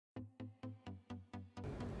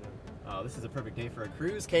Oh, this is a perfect day for a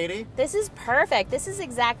cruise, Katie. This is perfect. This is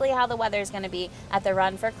exactly how the weather is going to be at the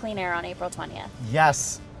Run for Clean Air on April 20th.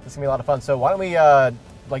 Yes, this is gonna be a lot of fun. So why don't we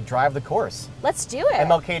like drive the course? Let's do it.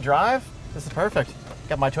 MLK Drive. This is perfect.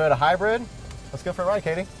 Got my Toyota Hybrid. Let's go for a ride,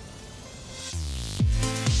 Katie.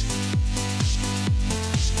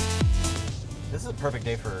 This is a perfect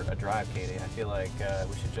day for a drive, Katie. I feel like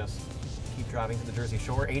we should just keep driving to the Jersey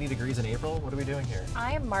Shore. 80 degrees in April. What are we doing here?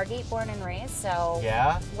 I am Margate born and raised, so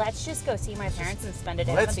yeah. Let's just go see my parents and spend a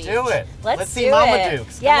day on the beach. Let's do it. Let's see Mama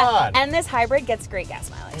Dukes. Come yeah, on. and this hybrid gets great gas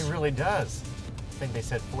mileage. It really does. I think they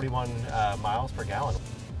said 41 miles per gallon.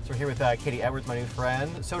 So we're here with Katie Edwards, my new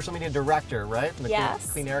friend, social media director, right? From the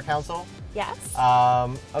Yes. Clean Air Council. Yes.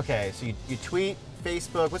 Okay, so you tweet,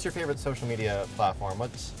 Facebook. What's your favorite social media platform?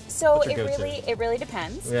 So what's your it really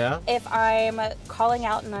depends. Yeah. If I'm calling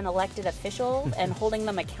out an elected official and holding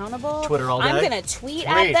them accountable, Twitter all day? I'm gonna tweet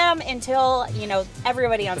at them until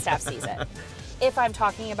everybody on staff sees it. If I'm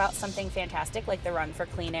talking about something fantastic like the Run for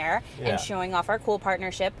Clean Air and showing off our cool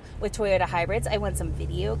partnership with Toyota Hybrids, I want some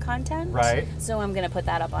video content. Right. So I'm gonna put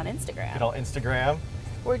that up on Instagram. Good old Instagram.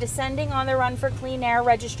 We're descending on the Run for Clean Air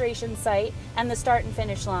registration site and the start and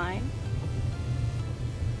finish line.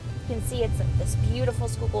 You can see it's this beautiful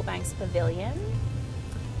Schuylkill Banks Pavilion,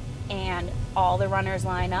 and all the runners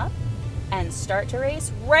line up and start to race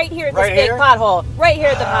right here at this big pothole. Right here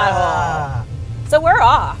at the pothole. So we're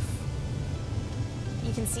off.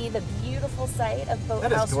 You can see the beautiful site of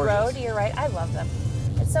Boathouse Road to your right. I love them.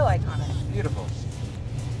 It's so iconic. Beautiful.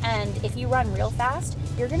 And if you run real fast,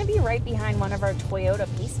 you're going to be right behind one of our Toyota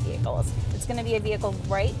Pace vehicles. It's going to be a vehicle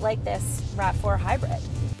right like this RAV4 Hybrid.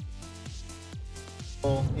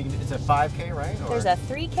 It's a 5K, right? Or? There's a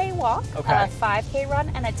 3K walk, a 5K run,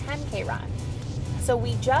 and a 10K run. So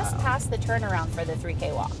we just passed the turnaround for the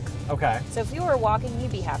 3K walk. Okay. So if you were walking,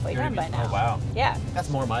 you'd be halfway done by now. Oh, wow. Yeah. That's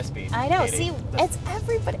more my speed. I know. Katie. See, it's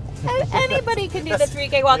everybody. Anybody can do the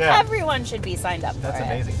 3K walk. Yeah. Everyone should be signed up for it. That's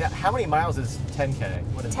amazing. How many miles is 10K?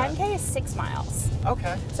 What is 10K is 6 miles.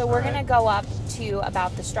 Okay. So we're going to go up to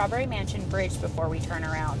about the Strawberry Mansion Bridge before we turn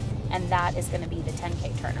around, and that is going to be the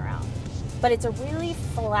 10K turnaround. But it's a really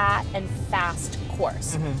flat and fast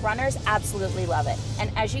course. Runners absolutely love it.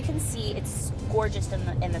 And as you can see, it's gorgeous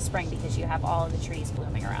in the spring because you have all of the trees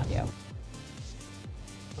blooming around you.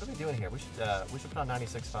 What are we doing here? We should put on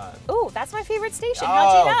 96.5. Ooh, that's my favorite station.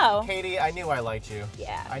 How'd you know? Katie, I knew I liked you.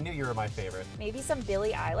 Yeah. I knew you were my favorite. Maybe some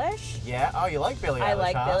Billie Eilish? Yeah. Oh, you like Billie Eilish, I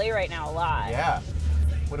like Billie right now a lot. Yeah.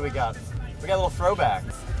 What do we got? We got a little throwback.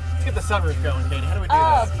 Let's get the sunroof going, Katie. How do we do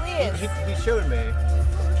that? Oh, please. He showed me.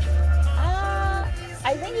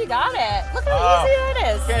 I think you got it. Look how easy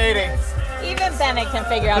that is. Katie. Even Bennett can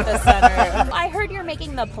figure out the sunroof. I heard you're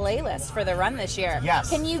making the playlist for the run this year. Yes.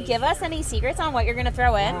 Can you give us any secrets on what you're going to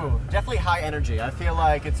throw in? Ooh, definitely high energy. I feel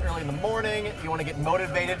like it's early in the morning. You want to get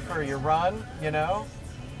motivated for your run,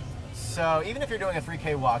 So even if you're doing a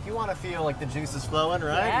 3K walk, you want to feel like the juice is flowing,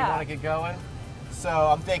 right? Yeah. You want to get going.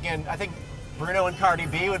 So I think Bruno and Cardi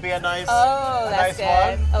B would be a nice, that's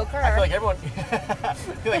nice good. one. Okay. I feel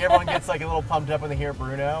like everyone gets like a little pumped up when they hear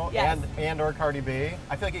Bruno and or Cardi B.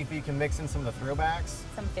 I feel like if you can mix in some of the throwbacks.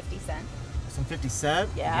 Some 50 Cent. Some 50 Cent?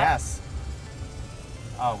 Yeah. Yes.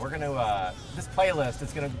 Oh, we're gonna, this playlist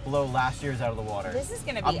is gonna blow last year's out of the water. This is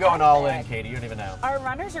gonna be I'm going all in, epic. Katie, you don't even know. Our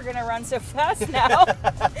runners are gonna run so fast now.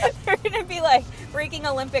 They're gonna be like breaking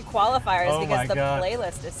Olympic qualifiers because the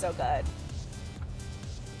playlist is so good.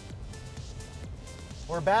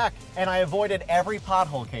 We're back, and I avoided every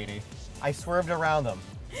pothole, Katie. I swerved around them.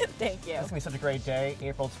 Thank you. This is gonna be such a great day,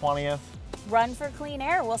 April 20th. Run for Clean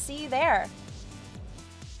Air. We'll see you there.